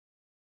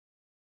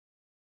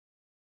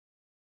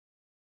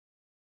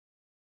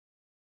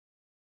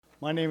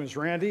My name is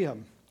Randy.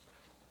 I'm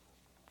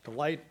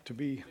delighted to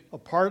be a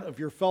part of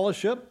your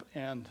fellowship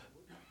and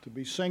to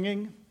be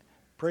singing,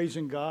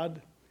 praising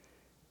God,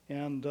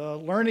 and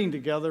learning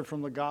together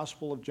from the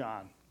Gospel of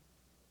John.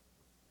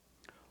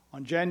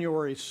 On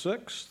January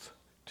 6th,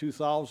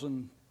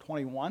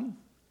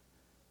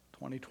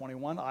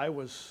 2021, I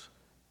was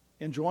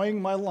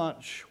enjoying my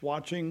lunch,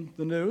 watching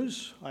the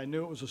news. I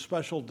knew it was a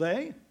special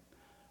day.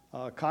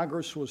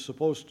 Congress was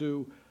supposed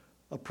to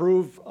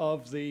approve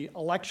of the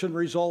election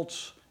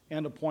results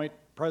and appoint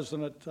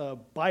President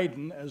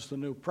Biden as the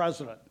new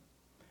president.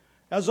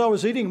 As I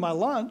was eating my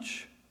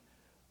lunch,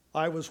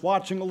 I was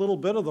watching a little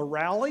bit of the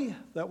rally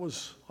that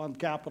was on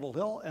Capitol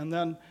Hill, and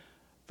then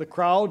the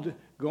crowd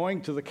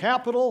going to the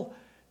Capitol,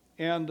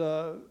 and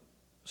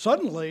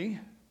suddenly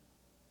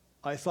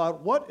I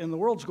thought, what in the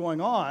world's going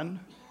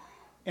on?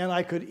 And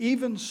I could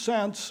even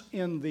sense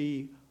in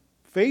the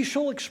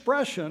facial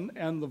expression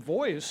and the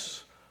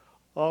voice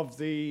of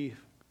the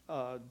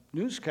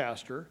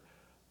newscaster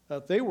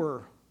that they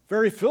were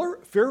very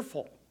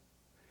fearful.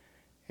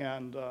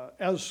 And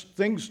as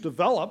things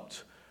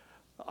developed,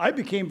 I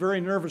became very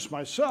nervous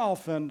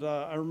myself, and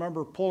I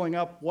remember pulling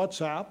up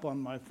WhatsApp on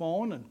my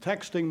phone and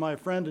texting my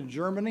friend in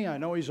Germany. I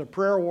know he's a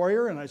prayer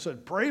warrior, and I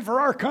said, "Pray for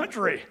our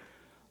country.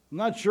 I'm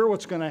not sure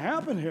what's going to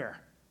happen here."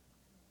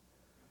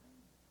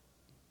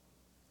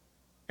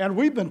 And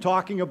we've been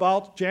talking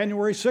about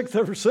January 6th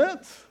ever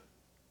since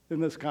in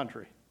this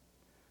country.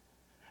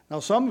 Now,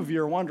 some of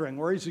you are wondering,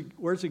 where's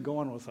he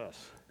going with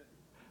this?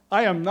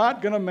 I am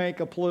not going to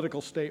make a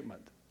political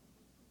statement.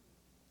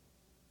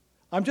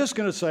 I'm just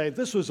going to say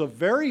this was a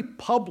very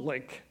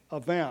public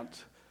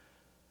event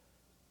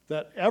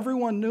that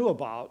everyone knew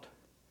about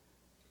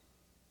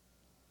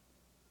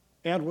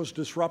and was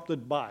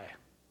disrupted by.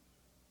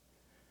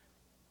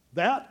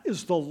 That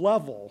is the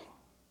level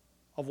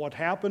of what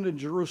happened in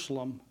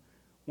Jerusalem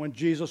when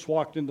Jesus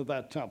walked into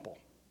that temple.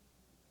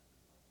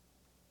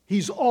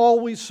 He's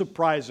always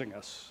surprising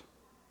us.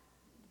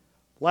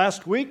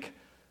 Last week,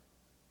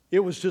 it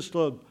was just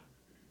a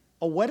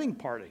wedding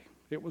party.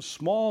 It was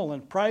small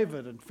and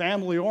private and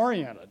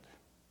family-oriented.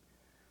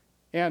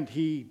 And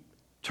he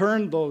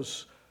turned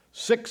those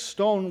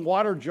 6-stone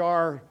water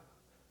jar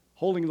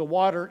holding the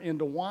water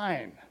into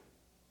wine,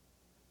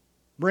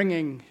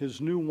 bringing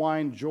his new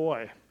wine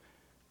joy.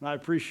 And I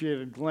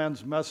appreciated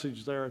Glenn's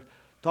message there,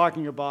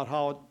 talking about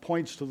how it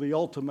points to the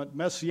ultimate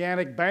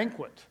messianic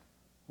banquet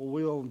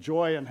we'll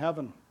enjoy in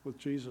heaven with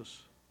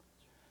Jesus.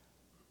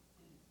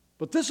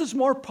 But this is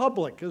more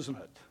public, isn't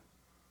it?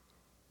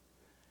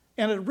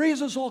 And it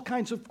raises all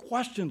kinds of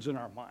questions in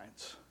our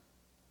minds.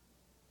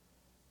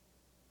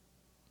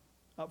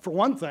 For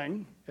one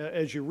thing,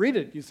 as you read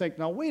it, you think,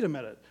 now wait a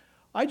minute.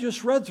 I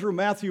just read through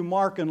Matthew,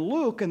 Mark, and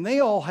Luke, and they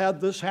all had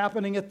this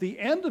happening at the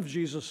end of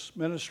Jesus'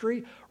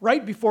 ministry,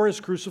 right before his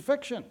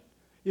crucifixion.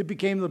 It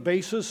became the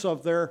basis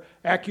of their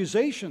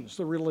accusations,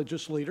 the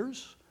religious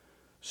leaders,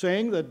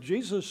 saying that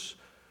Jesus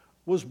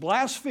was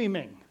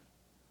blaspheming.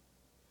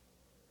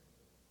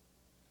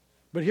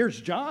 But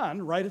here's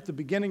John right at the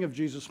beginning of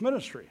Jesus'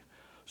 ministry.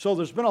 So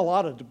there's been a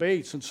lot of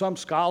debates, and some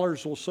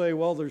scholars will say,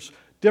 well, there's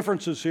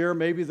differences here.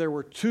 Maybe there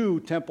were 2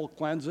 temple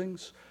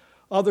cleansings.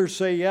 Others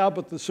say, yeah,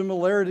 but the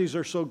similarities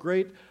are so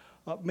great.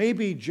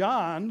 Maybe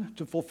John,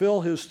 to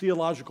fulfill his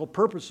theological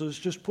purposes,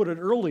 just put it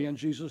early in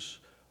Jesus'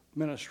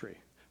 ministry.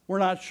 We're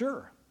not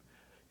sure.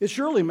 It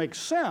surely makes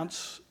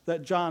sense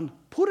that John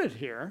put it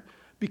here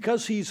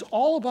because he's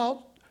all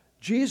about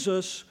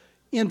Jesus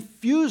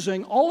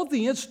infusing all of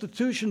the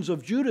institutions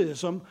of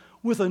Judaism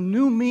with a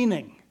new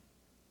meaning.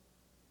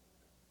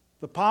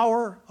 The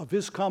power of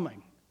his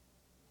coming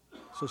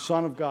as the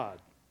Son of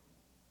God.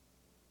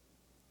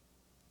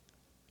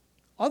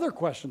 Other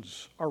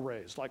questions are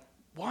raised, like,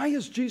 why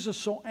is Jesus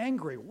so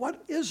angry?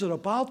 What is it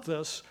about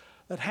this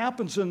that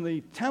happens in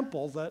the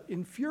temple that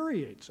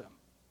infuriates him?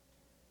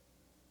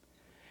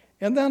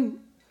 And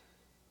then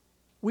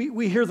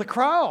we hear the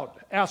crowd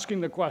asking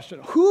the question,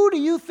 who do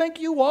you think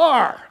you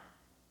are?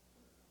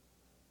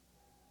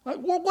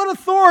 What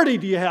authority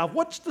do you have?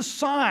 What's the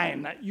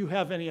sign that you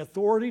have any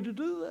authority to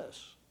do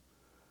this?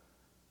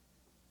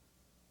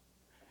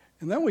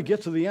 And then we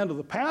get to the end of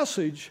the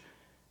passage,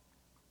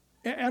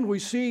 and we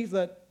see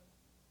that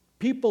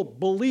people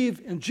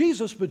believe in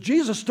Jesus, but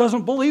Jesus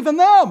doesn't believe in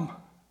them.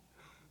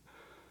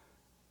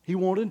 He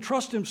won't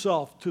entrust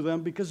himself to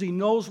them because he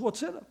knows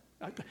what's in them.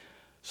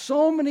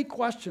 So many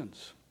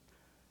questions.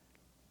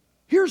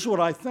 Here's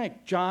what I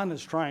think John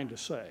is trying to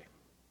say.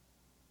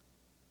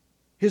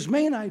 His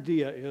main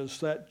idea is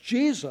that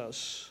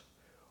Jesus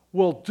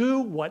will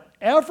do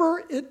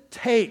whatever it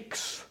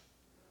takes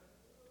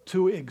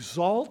to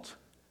exalt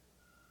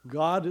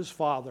God his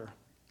Father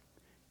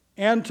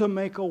and to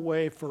make a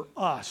way for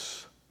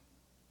us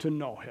to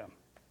know him.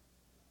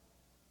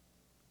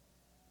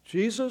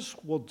 Jesus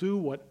will do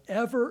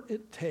whatever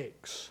it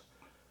takes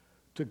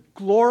to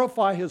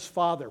glorify his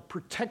Father,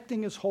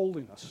 protecting his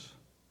holiness,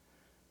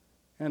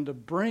 and to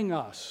bring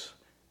us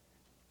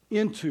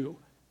into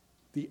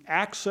the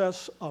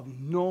access of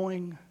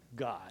knowing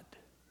God.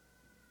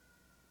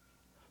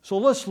 So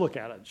let's look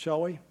at it,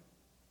 shall we?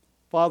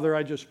 Father,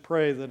 I just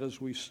pray that as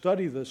we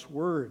study this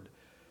word,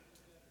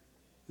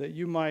 that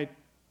you might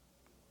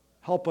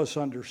help us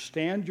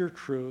understand your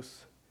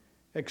truth,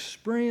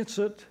 experience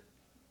it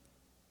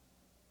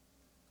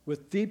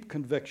with deep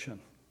conviction,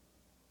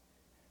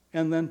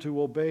 and then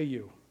to obey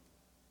you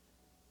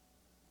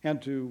and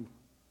to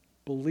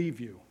believe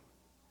you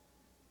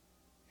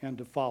and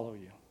to follow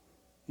you.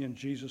 In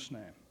Jesus'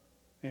 name,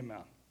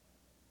 amen.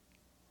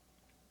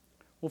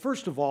 Well,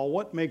 first of all,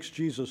 what makes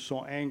Jesus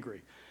so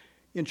angry?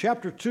 In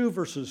chapter 2,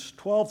 verses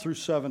 12 through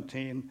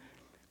 17,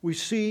 we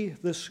see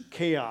this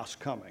chaos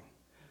coming.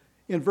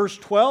 In verse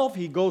 12,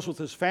 he goes with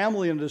his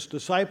family and his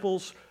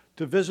disciples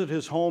to visit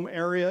his home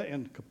area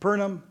in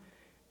Capernaum,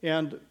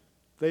 and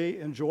they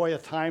enjoy a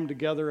time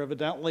together,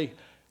 evidently,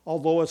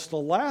 although it's the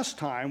last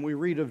time we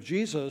read of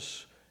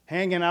Jesus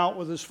hanging out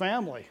with his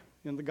family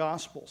in the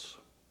Gospels.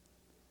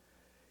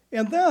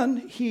 And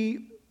then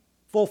he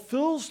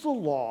fulfills the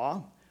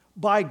law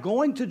by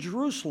going to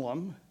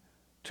Jerusalem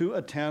to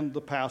attend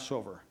the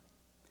Passover.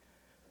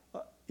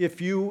 If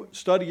you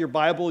study your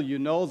Bible, you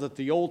know that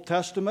the Old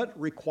Testament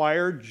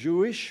required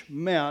Jewish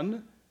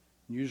men,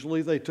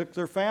 usually they took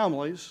their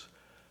families,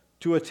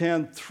 to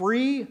attend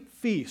 3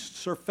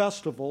 feasts or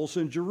festivals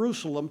in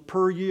Jerusalem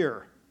per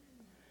year.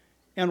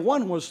 And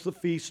one was the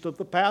Feast of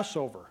the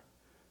Passover.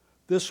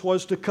 This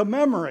was to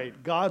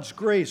commemorate God's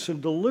grace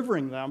in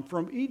delivering them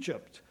from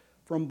Egypt,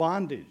 from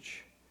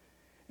bondage.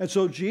 And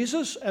so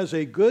Jesus, as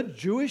a good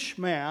Jewish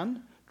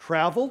man,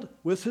 traveled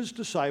with his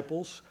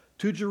disciples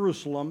to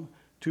Jerusalem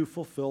to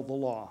fulfill the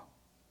law.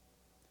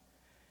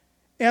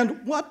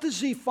 And what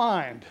does he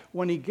find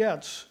when he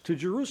gets to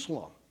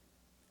Jerusalem?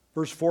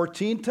 Verse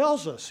 14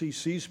 tells us he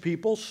sees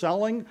people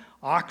selling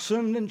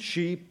oxen and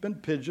sheep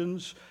and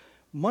pigeons,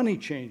 money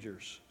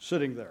changers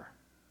sitting there.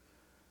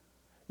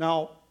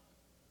 Now,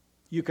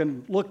 you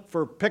can look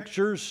for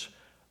pictures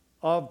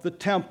of the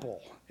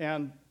temple,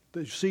 and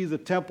you see the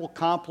temple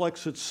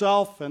complex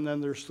itself, and then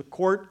there's the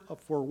court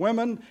for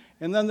women,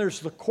 and then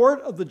there's the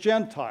court of the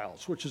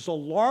Gentiles, which is a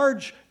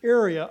large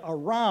area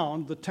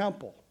around the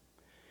temple.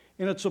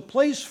 And it's a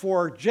place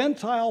for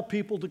Gentile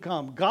people to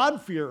come,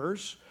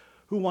 God-fearers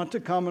who want to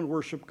come and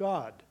worship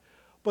God.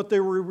 But they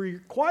were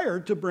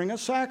required to bring a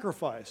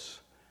sacrifice.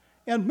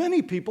 And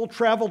many people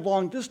traveled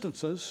long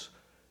distances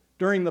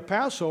during the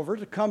Passover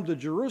to come to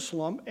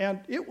Jerusalem, and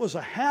it was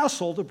a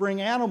hassle to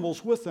bring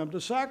animals with them to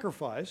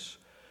sacrifice.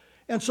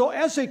 And so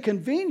as a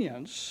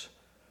convenience,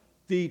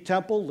 the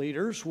temple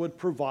leaders would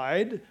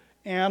provide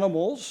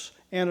animals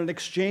and an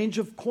exchange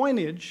of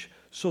coinage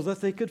so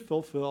that they could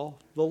fulfill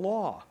the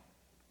law.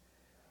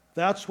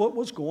 That's what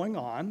was going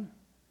on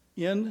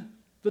in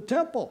the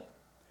temple.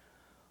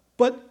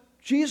 But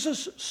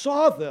Jesus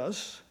saw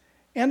this,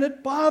 and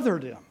it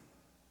bothered him.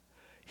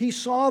 He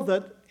saw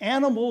that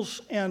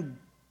animals and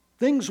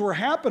things were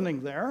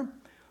happening there,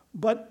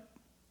 but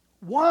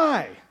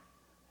why?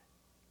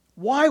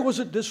 Why was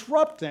it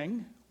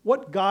disrupting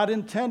what God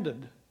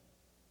intended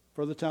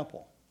for the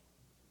temple?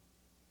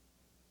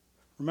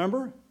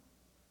 Remember?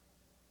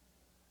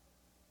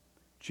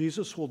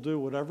 Jesus will do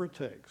whatever it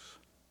takes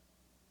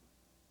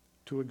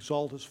to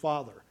exalt his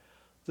Father.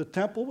 The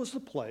temple was the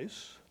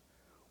place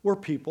where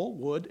people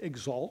would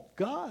exalt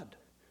God.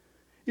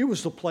 It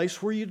was the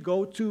place where you'd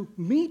go to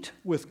meet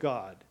with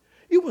God.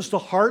 It was the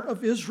heart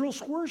of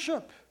Israel's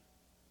worship.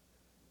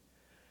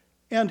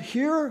 And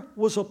here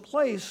was a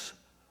place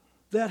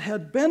that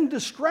had been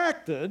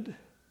distracted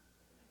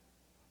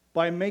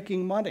by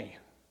making money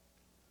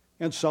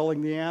and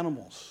selling the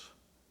animals.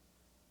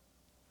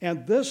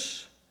 And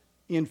this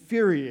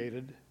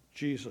infuriated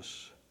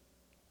Jesus.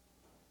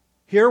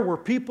 Here were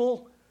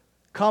people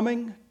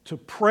coming to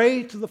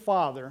pray to the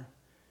Father,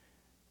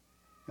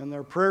 and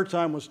their prayer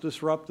time was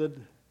disrupted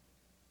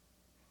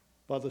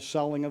by the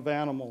selling of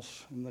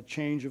animals and the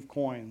change of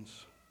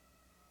coins.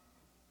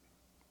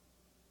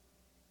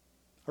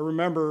 I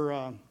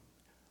remember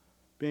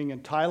being in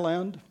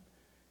Thailand,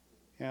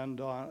 and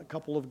on a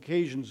couple of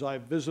occasions I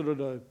visited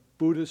a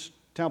Buddhist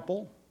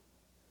temple.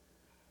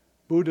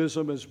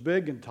 Buddhism is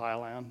big in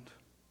Thailand.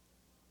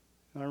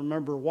 And I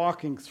remember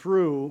walking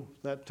through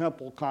that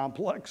temple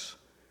complex,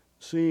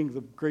 seeing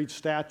the great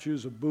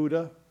statues of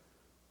Buddha,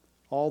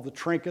 all the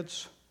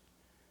trinkets,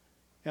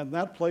 and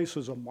that place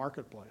is a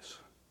marketplace.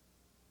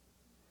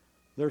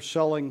 They're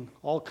selling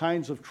all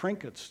kinds of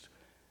trinkets,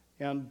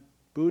 and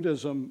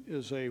Buddhism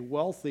is a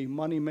wealthy,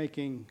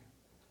 money-making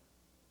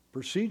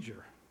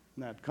procedure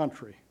in that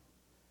country.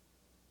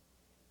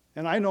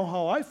 And I know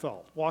how I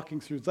felt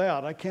walking through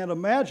that. I can't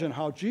imagine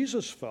how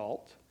Jesus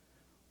felt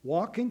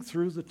walking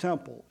through the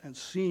temple and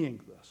seeing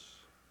this.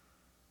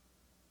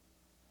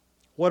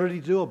 What did he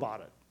do about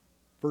it?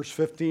 Verse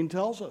 15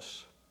 tells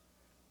us.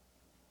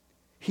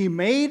 He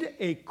made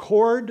a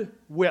cord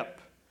whip.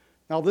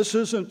 Now, this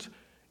isn't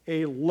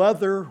a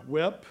leather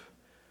whip,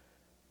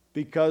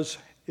 because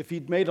if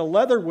he'd made a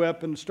leather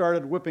whip and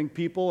started whipping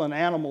people and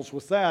animals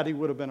with that, he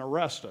would have been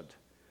arrested.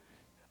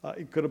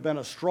 It could have been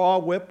a straw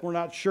whip, we're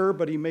not sure,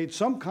 but he made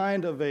some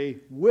kind of a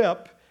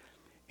whip,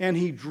 and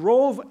he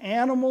drove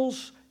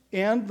animals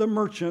and the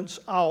merchants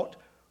out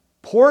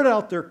poured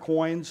out their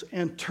coins,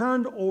 and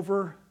turned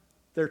over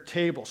their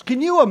tables.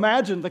 Can you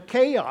imagine the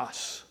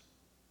chaos?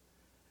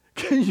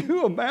 Can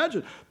you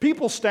imagine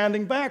people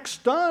standing back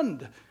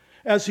stunned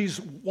as he's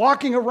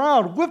walking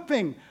around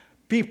whipping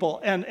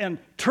people and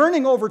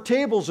turning over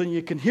tables, and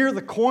you can hear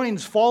the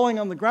coins falling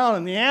on the ground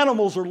and the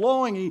animals are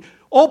lowing. He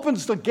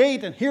opens the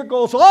gate and here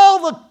goes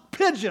all the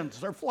pigeons.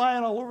 They're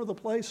flying all over the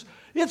place.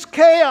 It's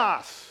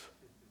chaos.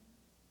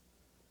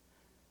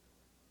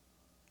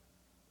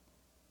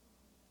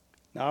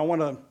 Now I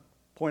want to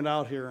point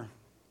out here,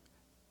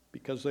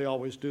 because they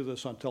always do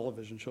this on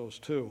television shows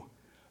too,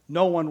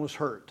 no one was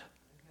hurt.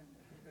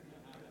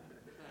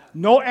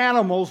 No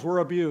animals were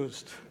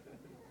abused.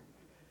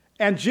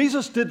 And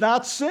Jesus did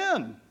not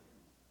sin.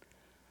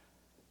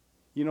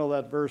 You know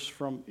that verse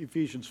from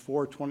Ephesians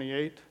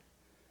 4:28?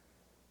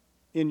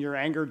 In your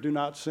anger, do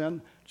not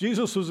sin.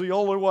 Jesus was the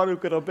only one who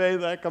could obey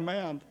that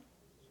command.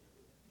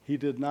 He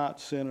did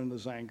not sin in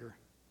his anger.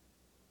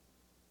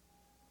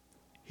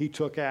 He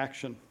took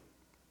action.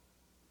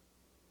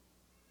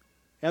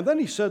 And then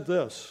he said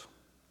this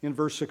in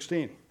verse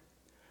 16.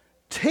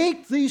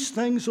 Take these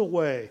things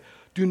away.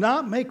 Do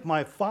not make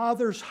my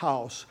Father's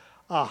house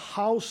a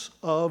house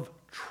of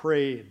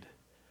trade.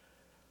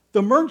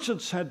 The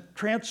merchants had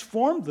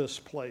transformed this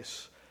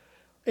place,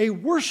 a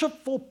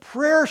worshipful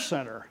prayer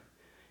center,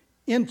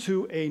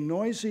 into a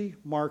noisy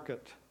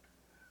market.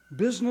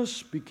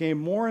 Business became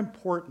more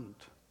important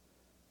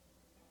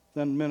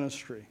than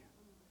ministry.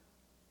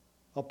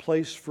 A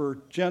place for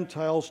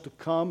Gentiles to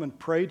come and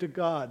pray to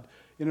God.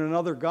 In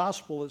another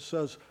gospel, it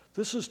says,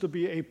 this is to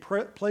be a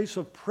place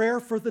of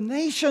prayer for the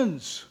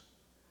nations.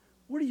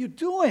 What are you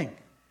doing?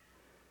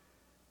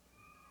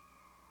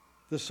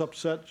 This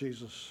upset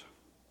Jesus.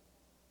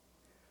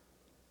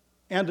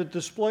 And it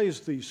displays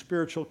the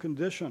spiritual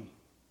condition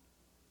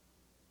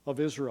of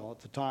Israel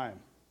at the time.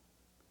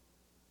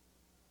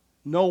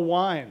 No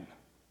wine,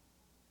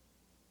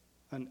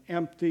 an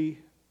empty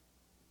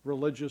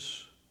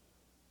religious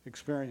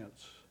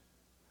experience.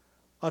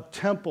 A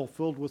temple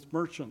filled with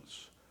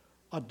merchants,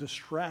 a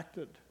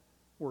distracted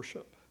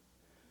worship.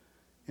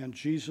 And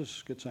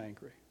Jesus gets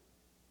angry.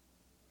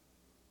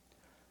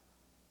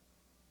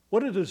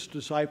 What did his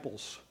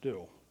disciples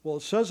do? Well,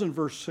 it says in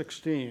verse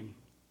 16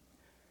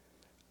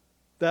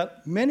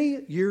 that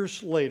many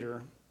years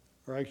later,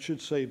 or I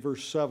should say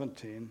verse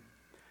 17,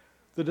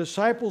 the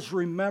disciples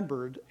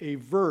remembered a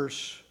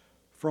verse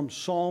from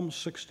Psalm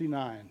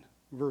 69,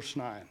 verse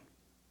 9.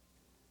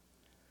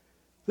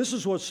 This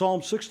is what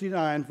Psalm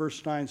 69,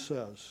 verse 9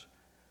 says.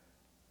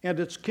 And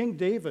it's King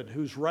David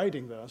who's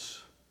writing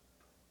this,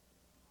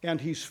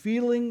 and he's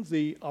feeling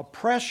the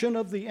oppression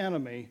of the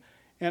enemy,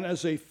 and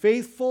as a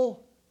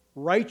faithful,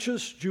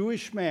 righteous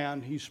Jewish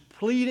man, he's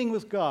pleading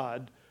with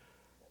God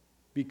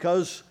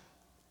because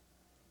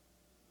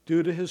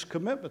due to his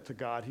commitment to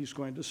God, he's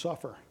going to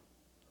suffer.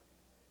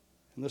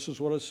 And this is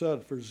what it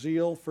said, for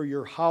zeal for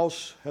your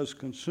house has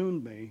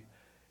consumed me,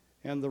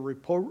 and the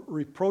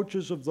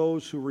reproaches of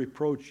those who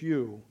reproach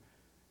you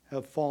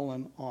have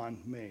fallen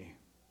on me.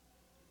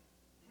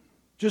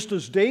 Just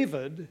as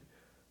David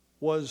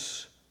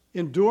was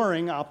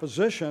enduring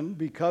opposition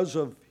because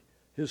of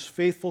his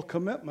faithful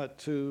commitment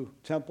to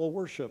temple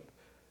worship,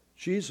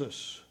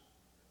 Jesus,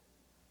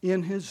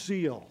 in his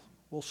zeal,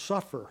 will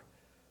suffer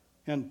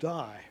and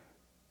die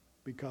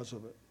because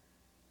of it.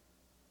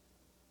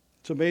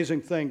 It's an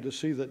amazing thing to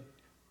see that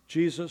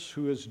Jesus,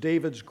 who is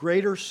David's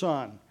greater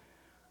son,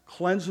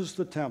 cleanses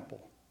the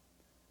temple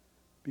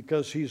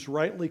because he's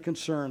rightly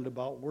concerned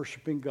about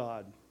worshiping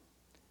God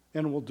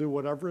and will do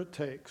whatever it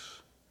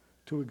takes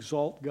to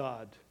exalt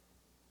God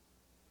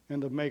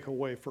and to make a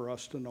way for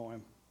us to know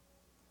him.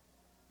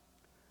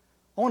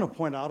 I want to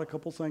point out a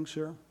couple things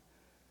here.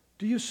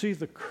 Do you see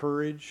the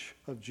courage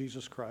of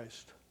Jesus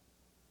Christ?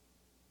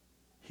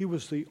 He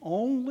was the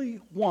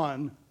only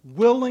one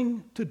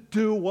willing to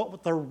do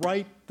what the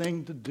right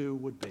thing to do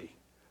would be.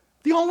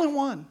 The only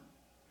one.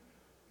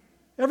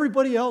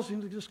 Everybody else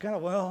just kind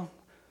of, well,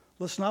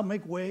 let's not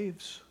make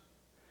waves.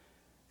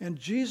 And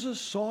Jesus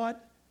saw it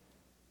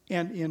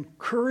and in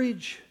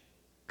courage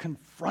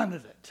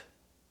confronted it.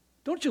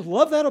 Don't you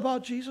love that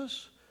about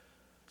Jesus?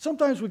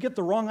 Sometimes we get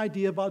the wrong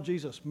idea about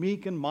Jesus,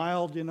 meek and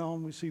mild,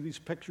 and we see these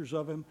pictures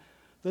of him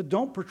that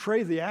don't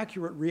portray the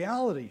accurate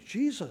reality.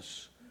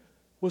 Jesus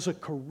was a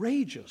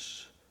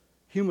courageous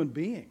human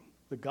being,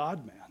 the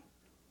God-man.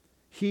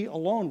 He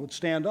alone would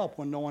stand up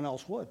when no one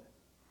else would.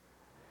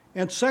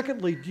 And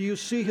secondly, do you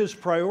see his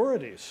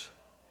priorities?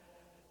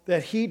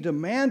 That he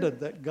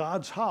demanded that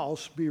God's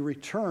house be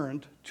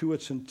returned to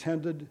its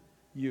intended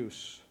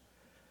use.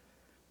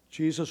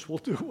 Jesus will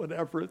do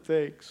whatever it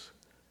takes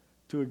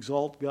to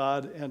exalt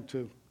God and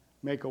to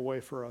make a way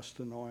for us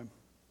to know him.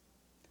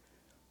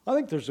 I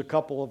think there's a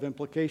couple of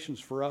implications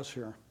for us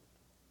here.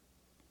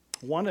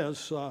 One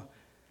is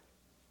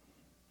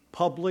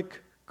public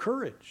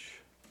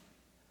courage.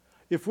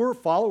 If we're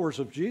followers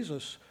of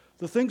Jesus,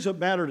 the things that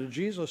matter to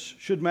Jesus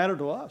should matter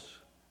to us.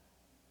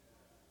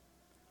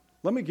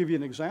 Let me give you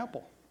an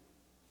example.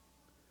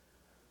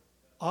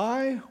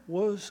 I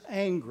was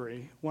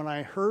angry when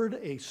I heard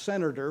a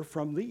senator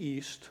from the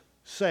East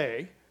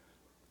say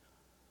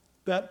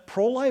that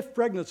pro-life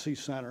pregnancy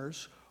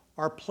centers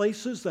are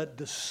places that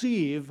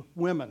deceive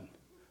women.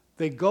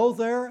 They go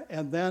there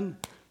and then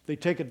they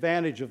take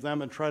advantage of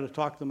them and try to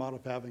talk them out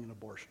of having an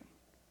abortion.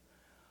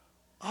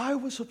 I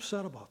was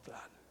upset about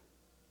that.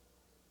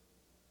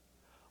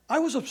 I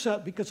was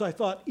upset because I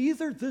thought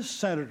either this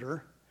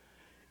senator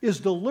is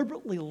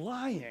deliberately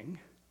lying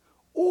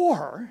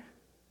or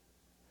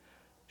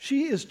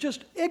she is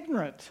just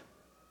ignorant.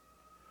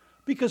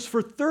 Because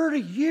for 30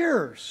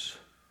 years,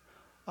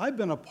 I've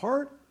been a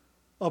part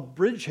of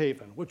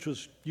Bridgehaven, which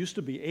used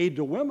to be Aid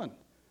to Women.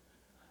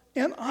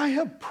 And I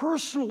have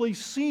personally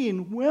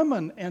seen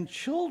women and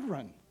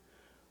children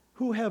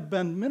who have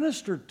been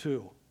ministered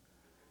to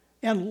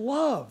and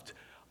loved.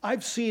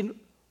 I've seen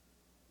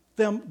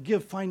them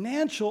give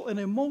financial and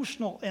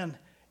emotional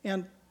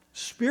and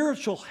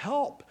spiritual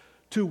help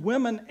to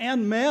women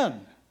and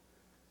men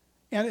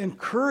and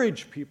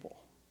encourage people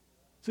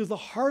through the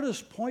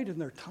hardest point in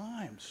their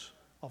times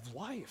of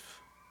life.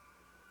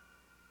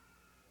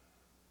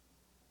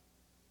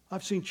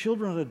 I've seen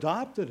children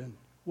adopted and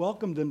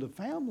welcomed into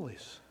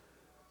families.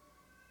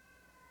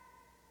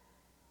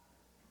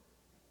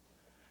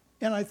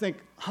 And I think,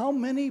 how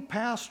many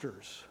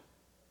pastors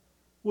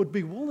would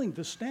be willing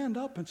to stand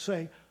up and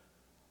say,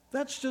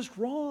 that's just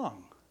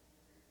wrong?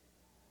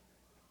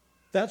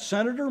 That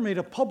senator made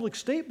a public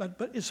statement,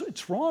 but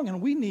it's wrong,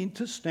 and we need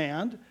to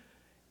stand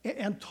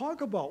and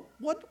talk about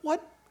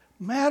what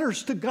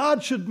matters to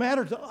God should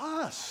matter to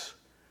us.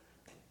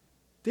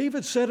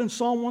 David said in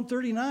Psalm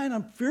 139,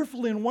 I'm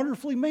fearfully and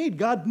wonderfully made.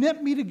 God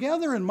knit me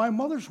together in my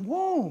mother's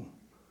womb.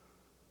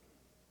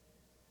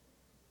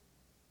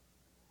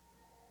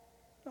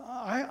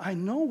 I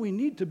know we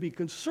need to be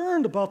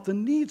concerned about the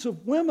needs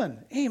of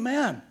women.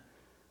 Amen.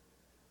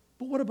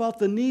 But what about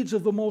the needs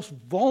of the most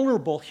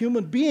vulnerable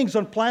human beings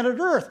on planet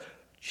Earth?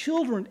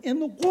 Children in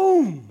the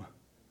womb.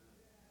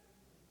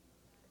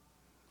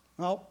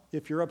 Well,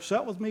 if you're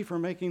upset with me for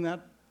making that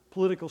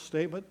political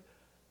statement,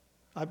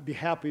 I'd be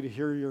happy to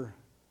hear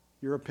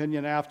your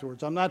opinion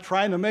afterwards. I'm not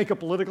trying to make a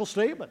political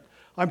statement.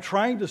 I'm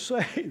trying to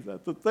say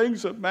that the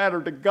things that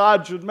matter to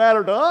God should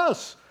matter to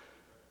us.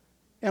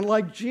 And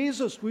like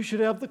Jesus, we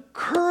should have the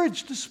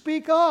courage to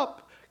speak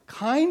up,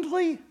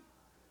 kindly,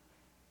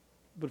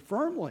 but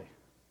firmly.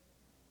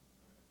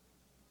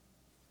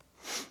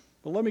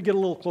 But let me get a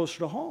little closer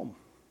to home.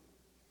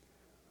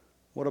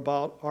 What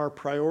about our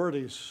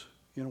priorities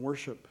in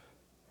worship?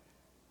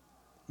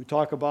 We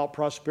talk about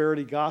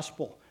prosperity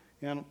gospel,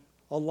 and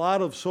a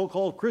lot of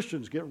so-called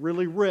Christians get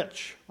really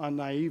rich on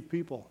naive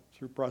people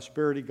through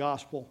prosperity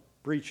gospel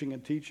preaching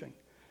and teaching.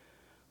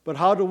 But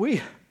how do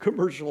we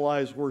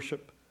commercialize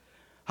worship?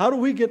 How do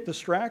we get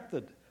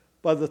distracted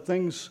by the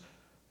things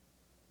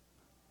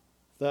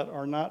that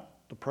are not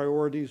the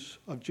priorities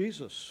of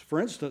Jesus? For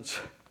instance,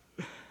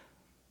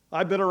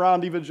 I've been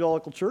around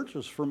evangelical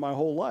churches for my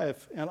whole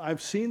life, and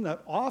I've seen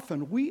that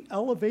often we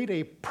elevate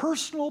a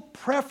personal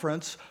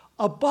preference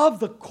above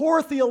the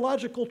core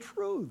theological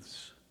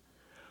truths.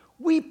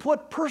 We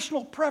put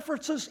personal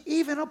preferences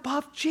even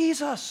above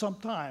Jesus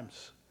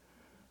sometimes.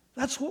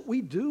 That's what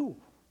we do.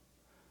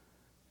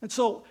 And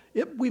so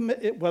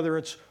whether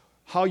it's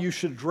how you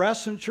should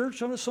dress in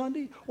church on a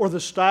Sunday, or the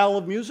style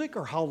of music,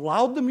 or how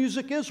loud the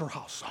music is, or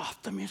how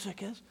soft the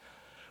music is,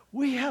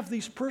 we have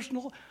these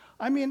personal,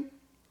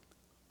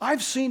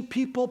 I've seen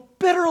people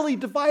bitterly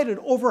divided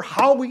over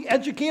how we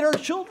educate our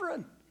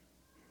children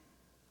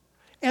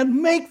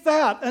and make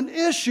that an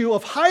issue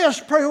of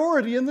highest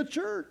priority in the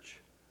church.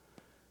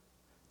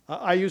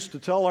 I used to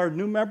tell our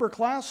new member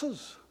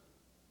classes,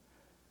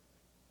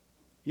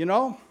 we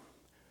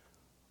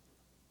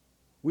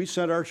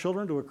sent our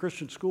children to a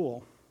Christian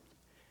school,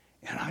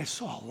 and I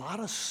saw a lot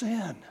of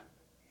sin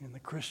in the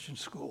Christian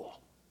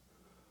school.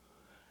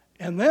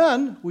 And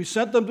then we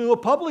sent them to a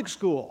public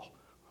school.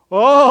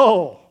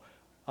 Oh,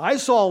 I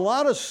saw a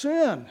lot of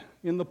sin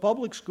in the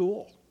public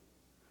school.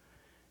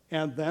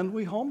 And then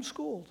we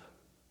homeschooled.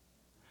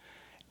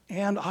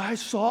 And I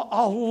saw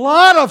a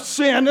lot of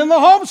sin in the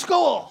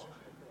homeschool,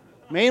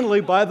 mainly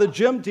by the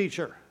gym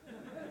teacher.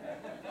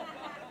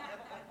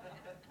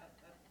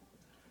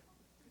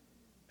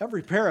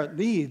 Every parent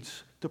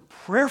needs to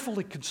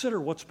prayerfully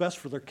consider what's best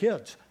for their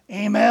kids.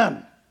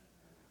 Amen.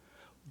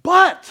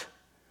 But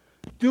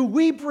do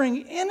we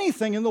bring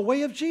anything in the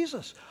way of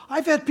Jesus?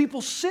 I've had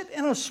people sit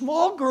in a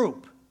small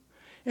group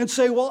and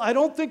say, well, I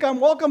don't think I'm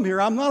welcome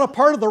here. I'm not a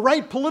part of the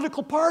right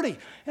political party.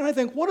 And I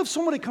think, what if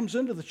somebody comes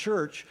into the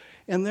church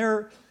and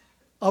they're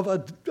of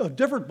a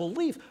different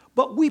belief,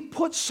 but we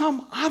put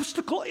some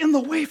obstacle in the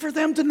way for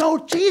them to know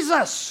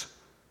Jesus?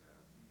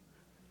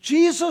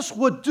 Jesus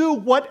would do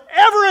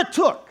whatever it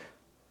took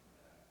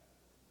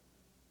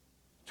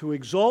to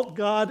exalt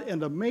God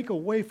and to make a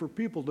way for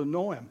people to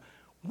know Him.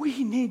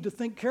 We need to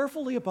think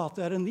carefully about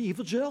that in the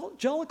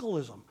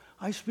evangelicalism.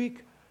 I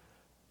speak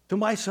to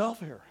myself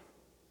here.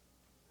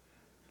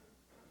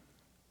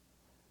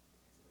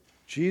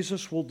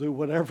 Jesus will do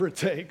whatever it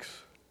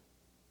takes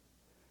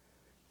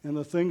and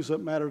the things that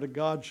matter to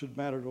God should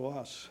matter to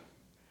us.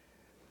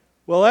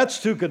 Well,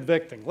 that's too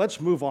convicting.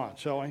 Let's move on,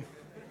 shall we?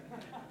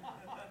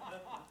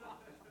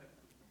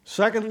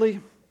 Secondly,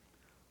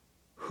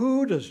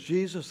 who does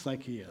Jesus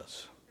think he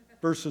is?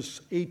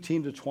 Verses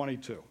 18 to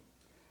 22.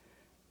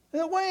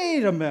 Now,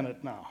 wait a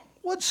minute now.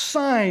 What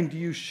sign do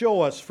you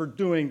show us for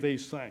doing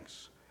these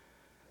things?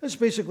 It's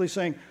basically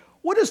saying,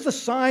 what is the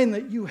sign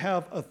that you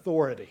have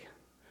authority?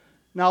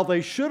 Now,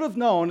 they should have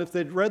known, if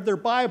they'd read their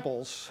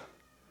Bibles,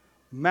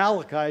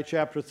 Malachi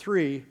chapter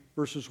 3,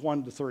 verses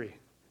 1 to 3. You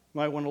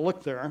might want to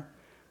look there.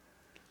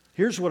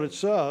 Here's what it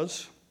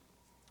says,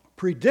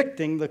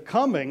 predicting the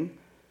coming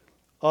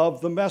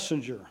of the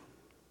messenger.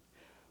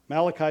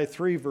 Malachi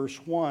 3, verse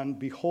 1,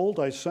 behold,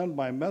 I send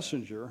my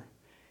messenger,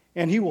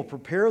 and he will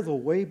prepare the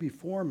way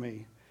before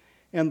me.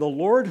 And the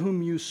Lord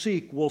whom you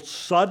seek will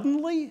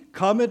suddenly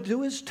come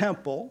into his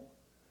temple,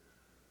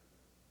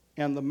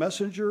 and the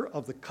messenger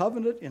of the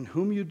covenant in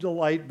whom you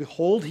delight,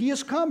 behold, he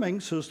is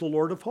coming, says the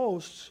Lord of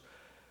hosts.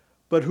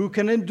 But who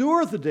can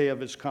endure the day of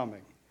his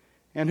coming?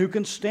 And who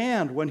can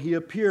stand when he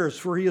appears?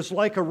 For he is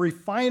like a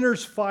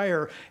refiner's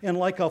fire and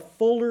like a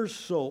fuller's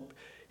soap.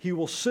 He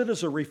will sit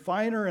as a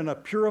refiner and a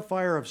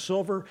purifier of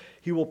silver.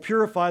 He will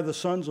purify the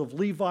sons of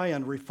Levi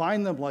and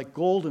refine them like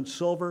gold and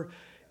silver,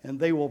 and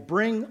they will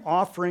bring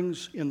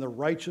offerings in the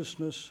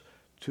righteousness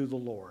to the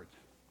Lord.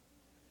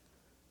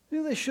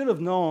 They should have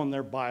known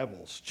their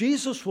Bibles.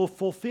 Jesus was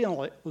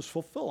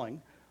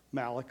fulfilling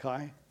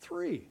Malachi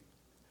 3.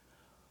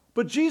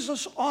 But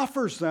Jesus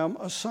offers them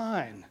a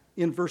sign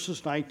in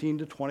verses 19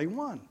 to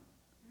 21.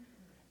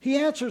 He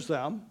answers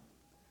them,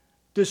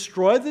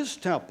 destroy this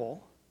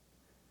temple,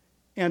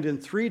 and in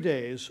 3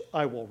 days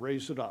I will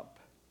raise it up.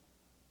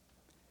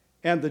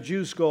 And the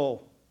Jews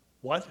go,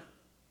 what?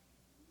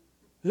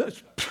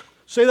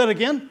 Say that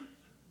again?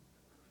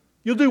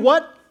 You'll do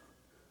what?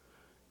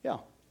 Yeah.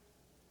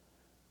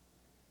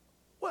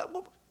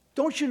 Well,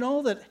 don't you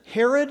know that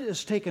Herod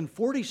has taken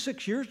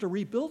 46 years to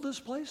rebuild this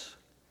place?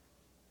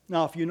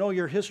 Now, if you know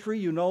your history,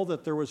 you know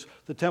that there was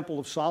the Temple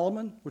of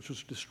Solomon, which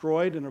was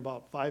destroyed in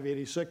about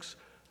 586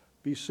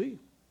 BC.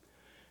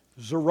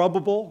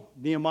 Zerubbabel,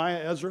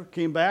 Nehemiah, Ezra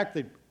came back.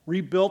 They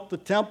rebuilt the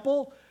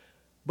temple,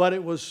 but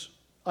it was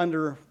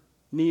under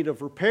need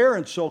of repair.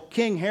 And so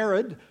King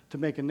Herod, to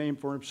make a name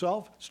for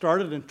himself,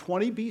 started in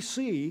 20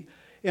 BC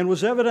and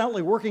was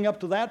evidently working up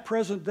to that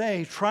present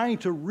day trying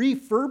to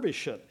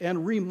refurbish it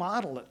and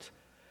remodel it.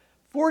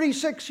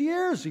 46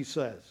 years, he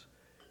says,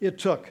 it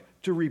took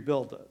to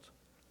rebuild it.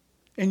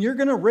 And you're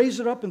going to raise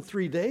it up in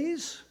 3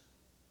 days?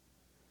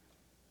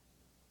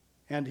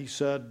 And he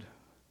said,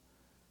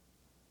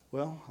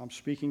 well, I'm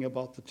speaking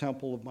about the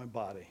temple of my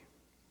body.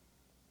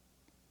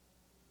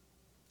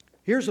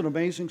 Here's an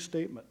amazing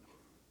statement.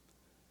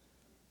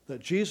 That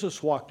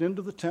Jesus walked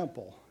into the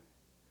temple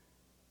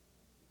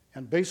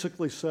and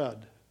basically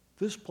said,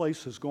 this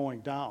place is going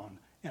down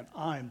and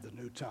I'm the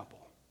new temple.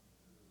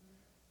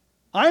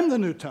 I'm the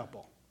new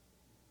temple.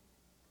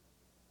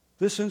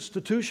 This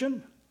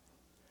institution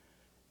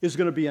is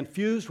going to be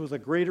infused with a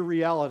greater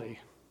reality.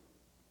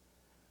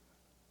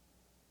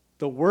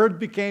 The Word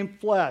became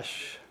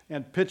flesh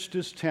and pitched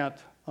his tent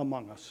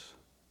among us.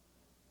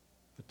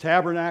 The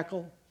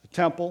tabernacle, the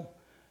temple,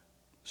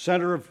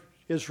 center of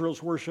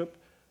Israel's worship,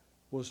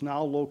 was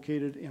now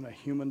located in a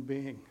human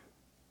being,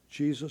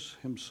 Jesus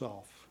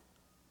himself.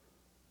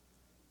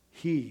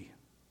 He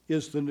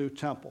is the new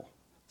temple.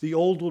 The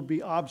old would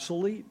be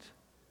obsolete.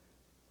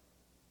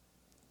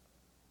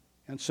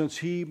 And since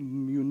he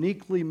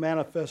uniquely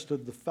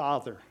manifested the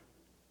Father,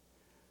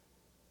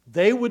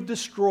 they would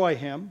destroy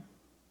him,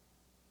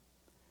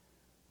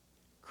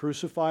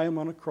 crucify him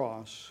on a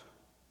cross,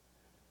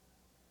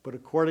 but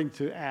according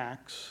to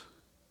Acts,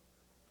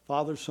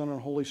 Father, Son, and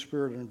Holy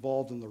Spirit are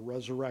involved in the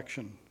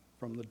resurrection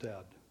from the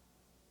dead.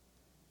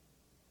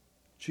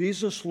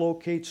 Jesus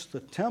locates the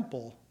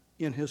temple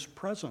in his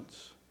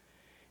presence,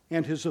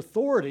 and his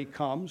authority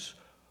comes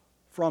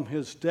from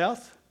his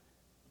death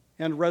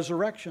and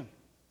resurrection.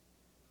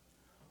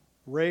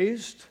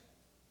 Raised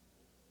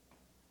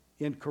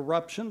in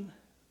corruption,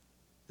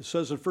 it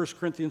says in 1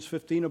 Corinthians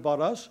 15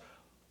 about us,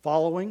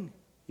 following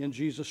in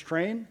Jesus'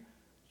 train,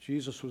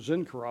 Jesus was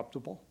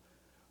incorruptible,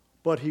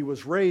 but he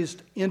was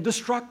raised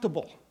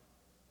indestructible.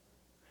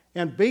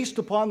 And based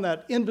upon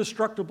that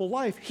indestructible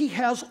life, he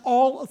has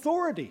all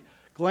authority.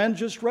 Glenn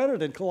just read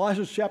it in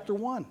Colossians chapter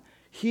 1.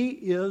 He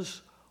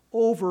is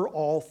over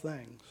all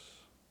things.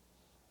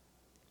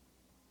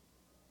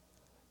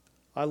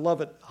 I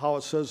love it how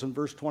it says in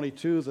verse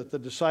 22 that the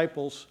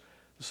disciples,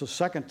 this is the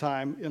second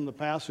time in the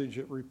passage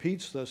it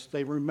repeats this,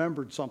 they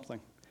remembered something.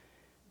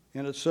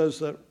 And it says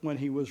that when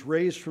he was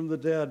raised from the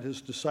dead,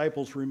 his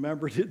disciples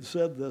remembered it and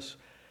said this,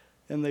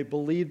 and they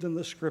believed in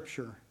the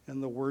scripture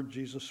and the word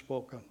Jesus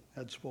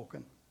had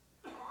spoken.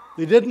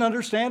 They didn't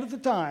understand at the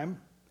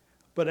time,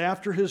 but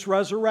after his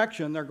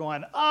resurrection, they're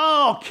going,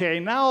 oh, okay,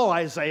 now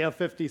Isaiah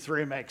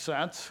 53 makes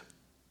sense.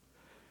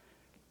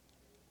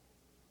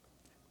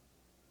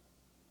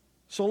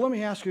 So let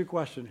me ask you a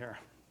question here.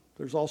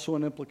 There's also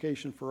an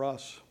implication for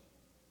us.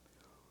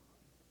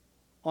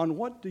 on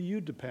what do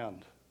you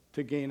depend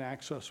to gain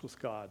access with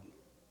God?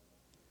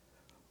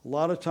 A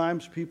lot of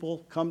times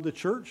people come to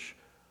church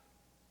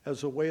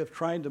as a way of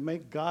trying to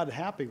make God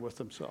happy with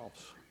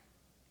themselves.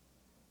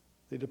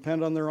 They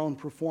depend on their own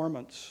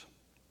performance.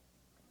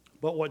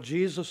 But what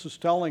Jesus is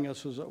telling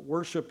us is that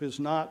worship is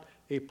not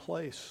a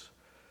place,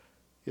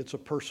 it's a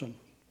person.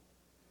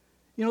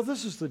 You know,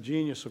 this is the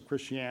genius of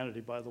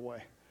Christianity, by the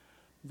way,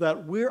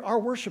 that our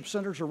worship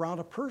centers around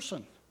a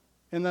person.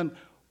 And then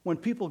when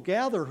people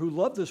gather who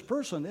love this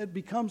person, it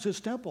becomes his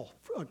temple.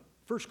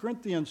 1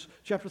 Corinthians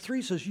chapter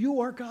 3 says,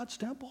 you are God's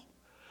temple.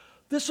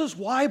 This is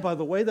why, by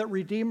the way, that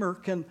Redeemer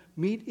can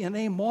meet in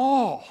a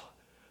mall.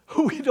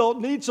 We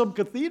don't need some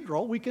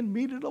cathedral. We can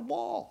meet at a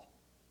mall.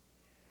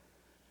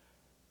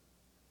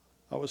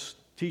 I was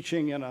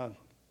teaching in an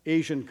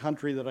Asian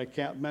country that I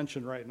can't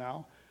mention right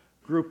now,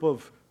 group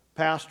of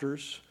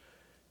pastors.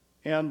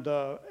 And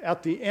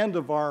at the end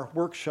of our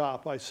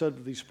workshop, I said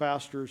to these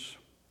pastors,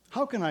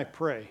 how can I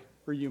pray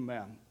for you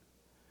men?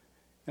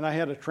 And I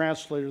had a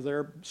translator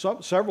there.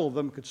 Several of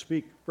them could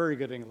speak very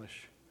good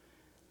English.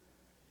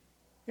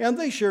 And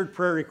they shared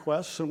prayer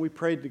requests, and we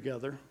prayed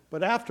together.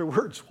 But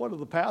afterwards, one of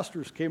the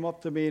pastors came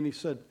up to me and he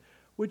said,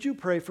 would you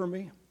pray for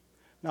me?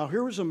 Now,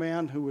 here was a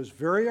man who was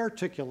very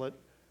articulate,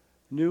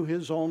 knew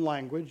his own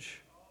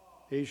language,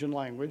 Asian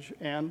language,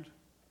 and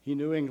he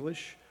knew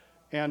English,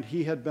 and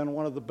he had been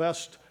one of the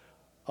best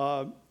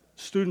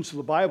students of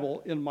the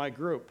Bible in my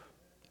group.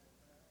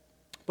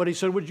 But he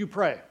said, would you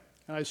pray?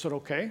 And I said,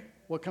 okay,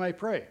 what can I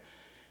pray?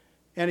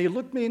 And he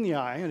looked me in the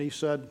eye and he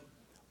said,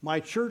 my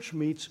church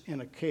meets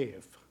in a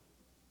cave.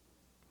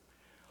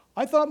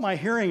 I thought my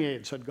hearing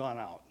aids had gone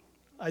out.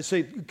 I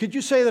said, could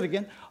you say that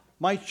again?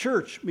 My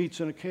church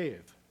meets in a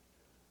cave.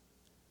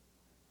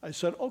 I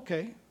said,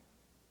 okay.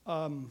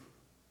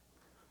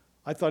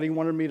 I thought he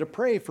wanted me to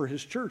pray for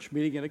his church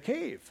meeting in a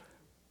cave.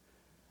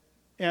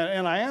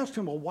 And I asked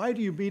him, well, why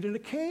do you meet in a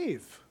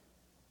cave?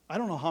 I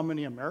don't know how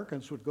many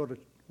Americans would go to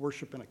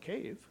worship in a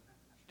cave.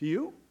 Do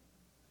you?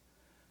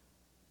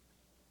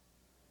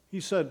 He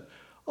said,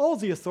 oh,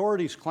 the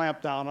authorities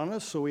clamped down on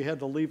us, so we had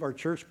to leave our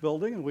church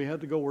building and we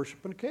had to go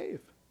worship in a cave.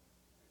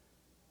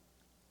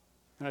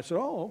 And I said,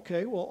 oh,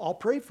 okay, well, I'll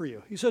pray for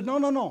you. He said,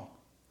 no.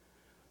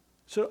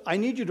 So I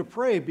need you to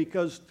pray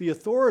because the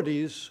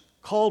authorities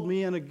called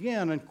me in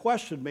again and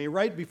questioned me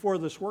right before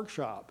this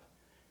workshop.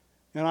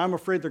 And I'm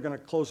afraid they're going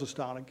to close us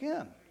down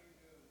again.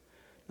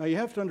 Now you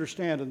have to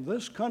understand, in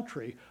this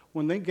country,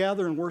 when they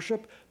gather and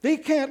worship, they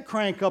can't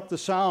crank up the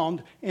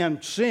sound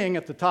and sing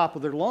at the top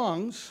of their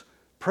lungs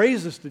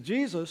praises to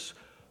Jesus.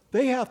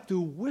 They have to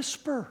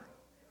whisper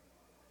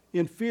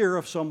in fear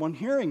of someone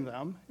hearing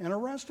them and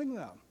arresting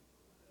them.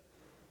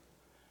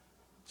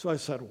 So I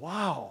said,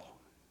 wow,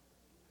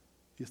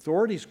 the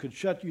authorities could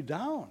shut you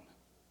down,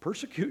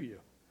 persecute you.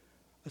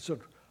 I said,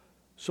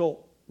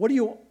 what are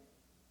you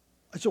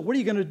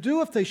going to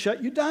do if they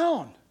shut you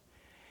down?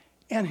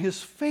 And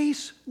his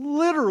face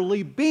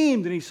literally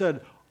beamed and he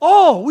said,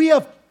 oh, we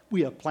have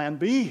plan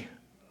B.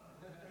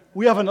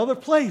 We have another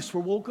place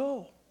where we'll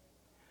go.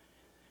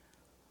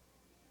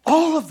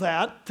 All of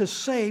that to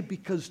say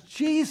because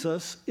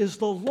Jesus is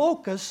the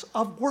locus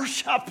of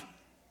worship.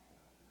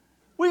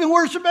 We can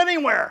worship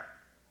anywhere,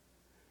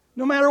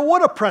 no matter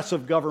what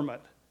oppressive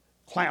government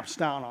clamps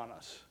down on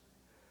us.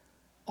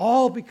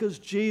 All because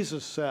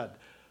Jesus said,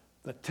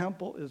 the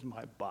temple is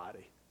my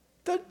body.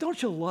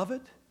 Don't you love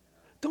it?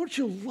 Don't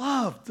you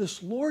love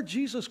this Lord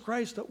Jesus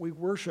Christ that we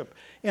worship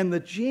and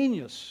the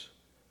genius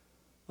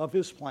of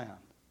his plan?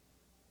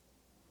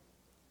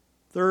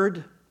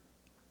 Third,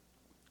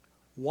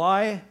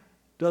 why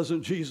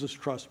doesn't Jesus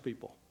trust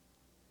people?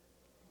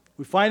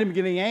 We find him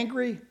getting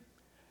angry.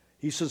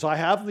 He says, I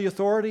have the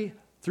authority.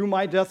 Through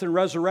my death and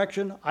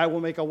resurrection, I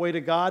will make a way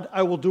to God.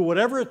 I will do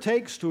whatever it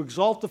takes to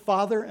exalt the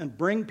Father and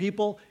bring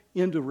people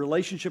into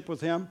relationship with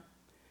him.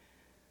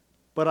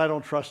 But I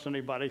don't trust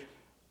anybody.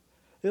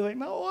 They're like,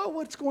 no,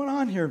 what's going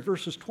on here in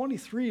verses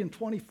 23 and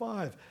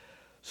 25?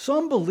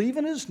 Some believe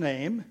in his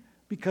name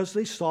because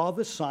they saw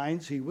the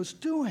signs he was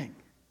doing.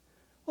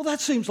 Well,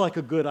 that seems like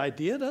a good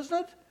idea, doesn't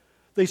it?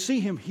 They see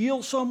him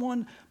heal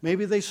someone.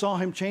 Maybe they saw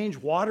him change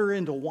water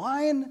into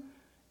wine,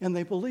 and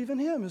they believe in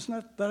him.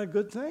 Isn't that a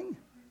good thing?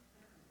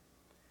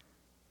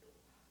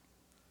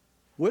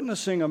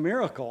 Witnessing a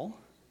miracle,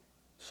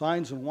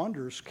 signs and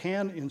wonders,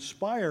 can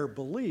inspire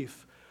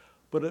belief,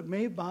 but it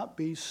may not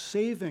be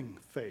saving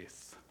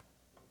faith.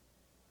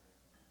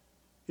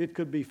 It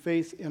could be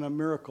faith in a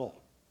miracle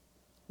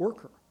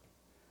worker.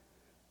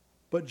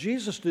 But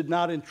Jesus did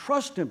not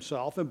entrust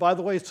himself, and by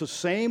the way, it's the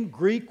same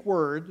Greek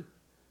word.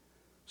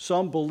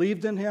 Some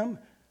believed in him,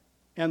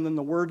 and then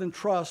the word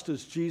entrust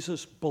is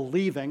Jesus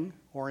believing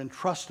or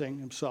entrusting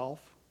himself,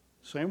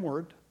 same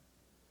word,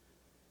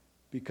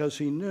 because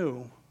he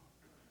knew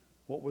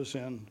what was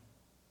in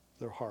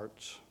their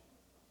hearts.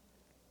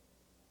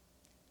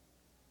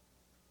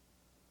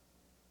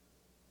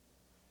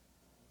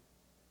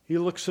 He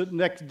looks at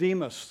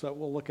Nicodemus, that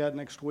we'll look at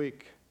next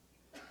week,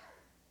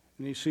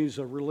 and he sees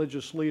a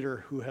religious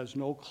leader who has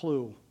no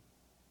clue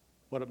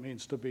what it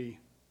means to be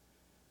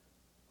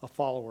a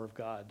follower of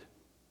God.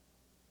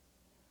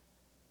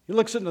 He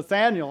looks at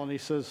Nathanael and he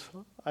says,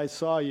 I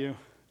saw you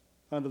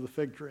under the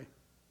fig tree.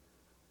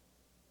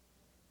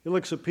 He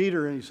looks at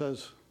Peter and he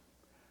says,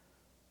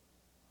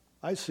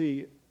 I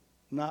see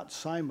not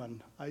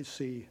Simon, I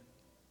see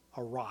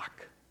a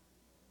rock.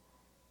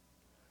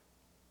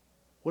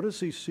 What does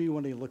he see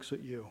when he looks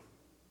at you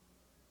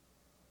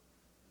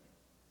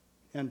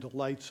and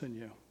delights in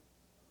you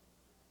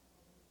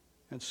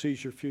and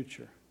sees your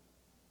future?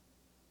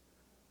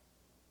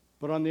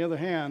 But on the other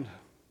hand,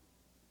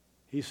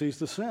 he sees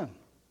the sin.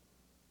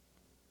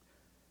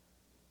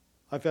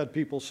 I've had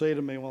people say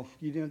to me, well,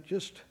 you didn't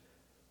just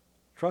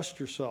trust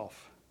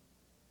yourself.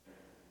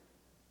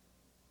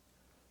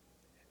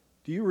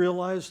 Do you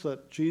realize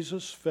that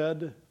Jesus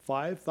fed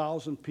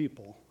 5,000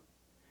 people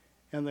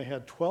and they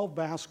had 12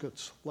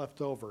 baskets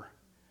left over?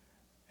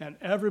 And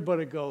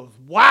everybody goes,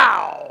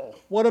 wow,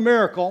 what a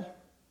miracle.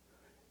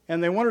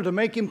 And they wanted to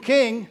make him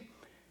king.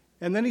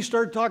 And then he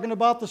started talking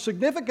about the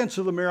significance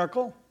of the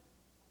miracle.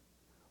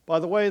 By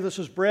the way, this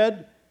is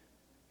bread,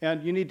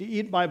 and you need to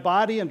eat my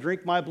body and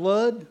drink my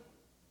blood.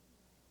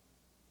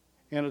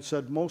 And it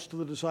said most of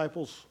the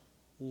disciples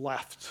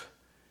left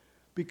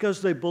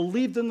because they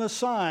believed in the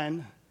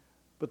sign,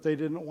 but they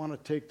didn't want to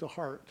take to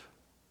heart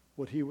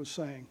what he was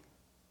saying.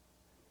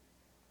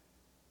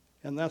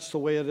 And that's the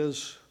way it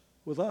is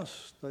with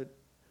us. That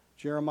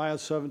Jeremiah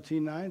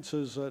 17:9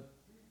 says that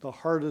the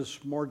heart is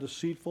more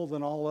deceitful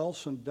than all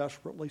else and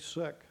desperately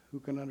sick. Who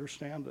can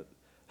understand it?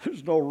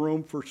 There's no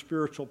room for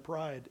spiritual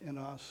pride in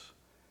us.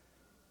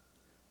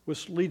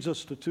 Which leads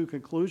us to two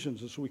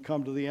conclusions as we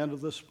come to the end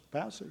of this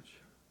passage.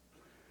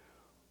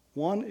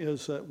 One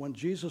is that when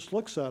Jesus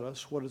looks at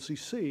us, what does he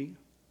see?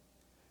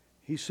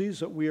 He sees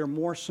that we are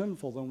more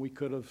sinful than we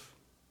could have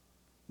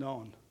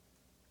known.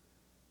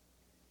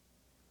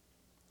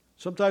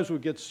 Sometimes we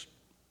get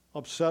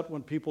upset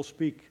when people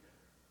speak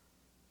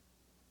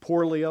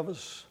poorly of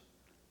us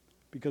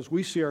because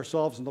we see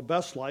ourselves in the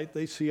best light.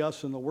 They see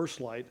us in the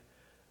worst light.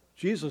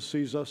 Jesus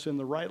sees us in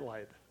the right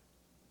light.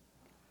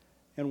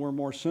 And we're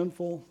more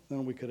sinful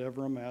than we could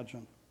ever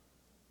imagine.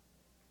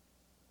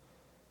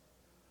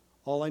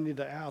 All I need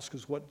to ask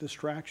is what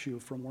distracts you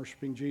from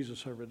worshiping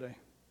Jesus every day?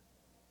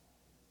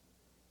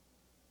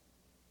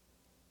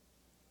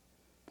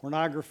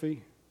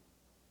 Pornography,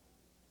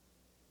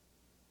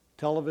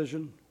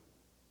 television,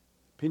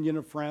 opinion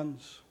of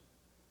friends.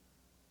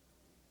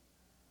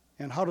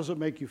 And how does it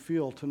make you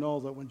feel to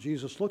know that when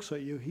Jesus looks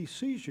at you, he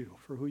sees you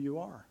for who you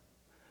are?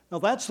 Now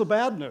that's the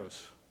bad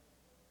news.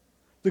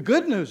 The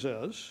good news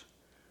is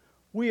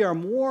we are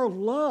more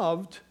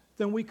loved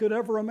than we could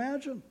ever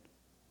imagine.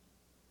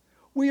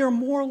 We are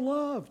more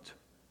loved.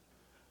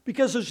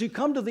 Because as you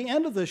come to the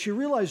end of this, you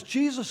realize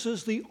Jesus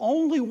is the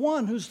only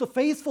one who's the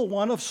faithful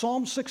one of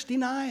Psalm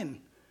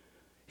 69.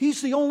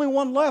 He's the only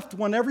one left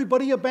when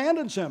everybody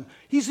abandons him.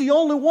 He's the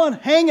only one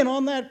hanging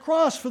on that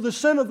cross for the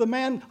sin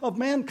of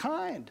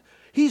mankind.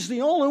 He's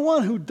the only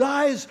one who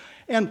dies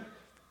and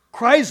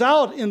cries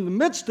out in the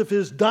midst of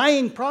his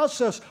dying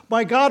process,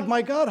 my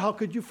God, how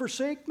could you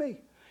forsake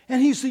me?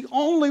 And he's the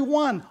only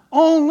one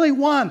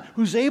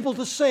who's able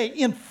to say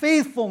in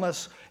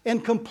faithfulness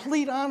and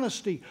complete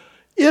honesty,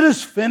 it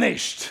is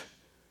finished.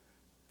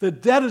 The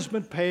debt has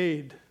been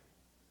paid.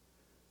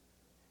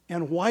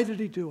 And why did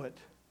he do it?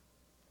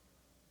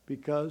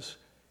 Because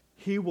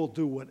he will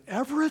do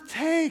whatever it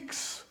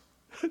takes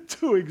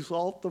to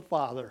exalt the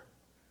Father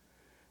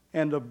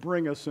and to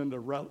bring us into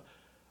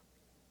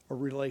a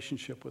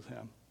relationship with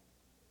him.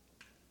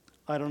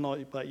 I don't know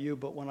about you,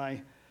 but when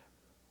I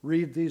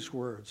read these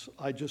words,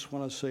 I just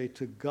want to say,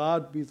 to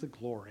God be the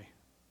glory,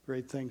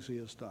 great things he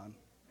has done.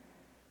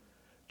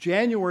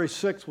 January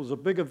 6th was a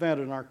big event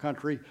in our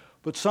country,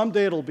 but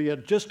someday it'll be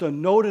just a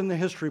note in the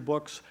history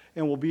books,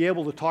 and we'll be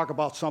able to talk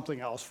about something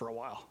else for a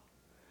while.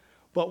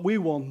 But we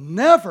will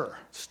never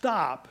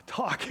stop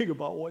talking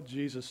about what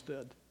Jesus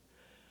did.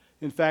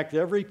 In fact,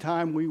 every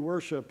time we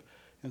worship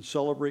and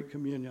celebrate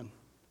communion,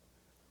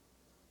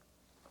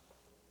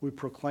 we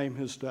proclaim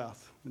his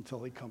death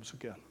until he comes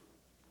again.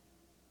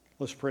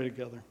 Let's pray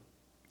together.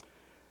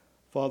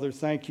 Father,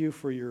 thank you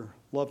for your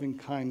loving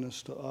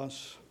kindness to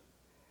us.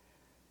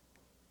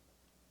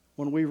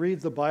 When we read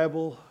the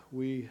Bible,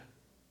 we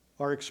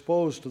are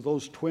exposed to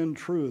those twin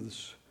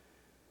truths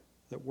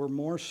that we're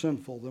more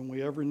sinful than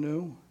we ever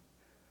knew,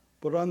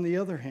 but on the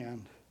other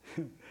hand,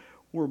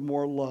 we're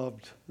more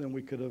loved than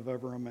we could have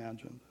ever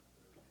imagined.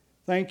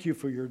 Thank you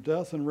for your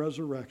death and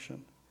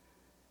resurrection.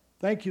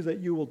 Thank you that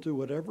you will do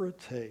whatever it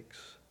takes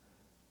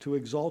to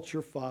exalt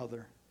your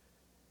Father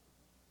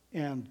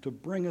and to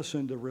bring us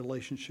into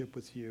relationship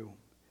with you.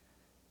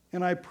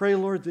 And I pray,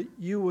 Lord, that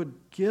you would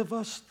give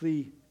us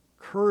the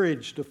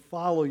courage to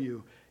follow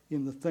you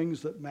in the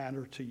things that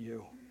matter to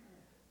you.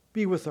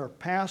 Be with our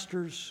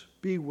pastors,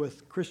 be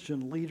with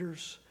Christian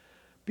leaders,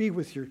 be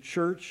with your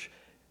church,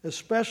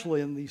 especially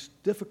in these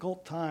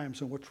difficult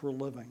times in which we're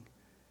living.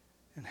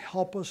 And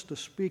help us to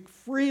speak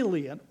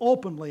freely and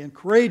openly and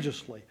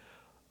courageously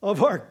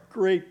of our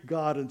great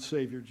God and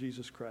Savior,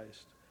 Jesus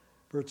Christ.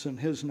 For it's in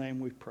his name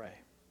we pray.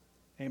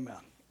 Amen.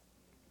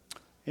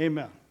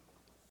 Amen.